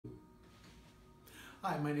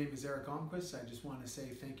Hi, my name is Eric Almquist. I just want to say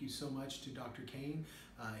thank you so much to Dr. Kane.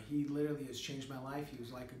 He literally has changed my life. He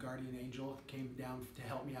was like a guardian angel, came down to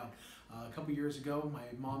help me out. A couple years ago, my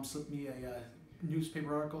mom slipped me a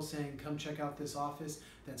newspaper article saying, come check out this office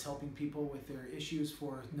that's helping people with their issues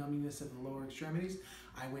for numbiness of the lower extremities.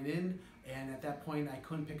 I went in, and at that point I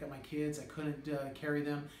couldn't pick up my kids, I couldn't carry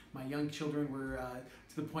them. My young children were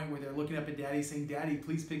to the point where they're looking up at Daddy saying, Daddy,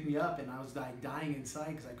 please pick me up, and I was dying inside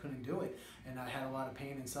because I couldn't do it. And I had a lot of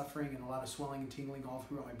pain and suffering and a lot of swelling and tingling all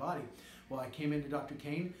throughout my body. Well, I came into Dr.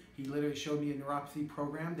 Kane. He literally showed me a neuropathy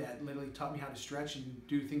program that literally taught me how to stretch and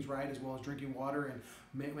do things right, as well as drinking water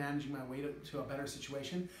and managing my weight to a better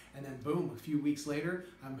situation. And then boom, a few weeks later,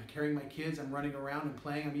 I'm carrying my kids, I'm running around and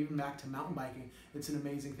playing, I'm even back to mountain biking. It's an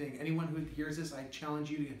amazing thing. Anyone who hears this, I challenge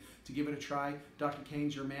you to give it a try. Dr.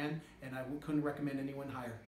 Kane's your man, and I couldn't recommend anyone higher.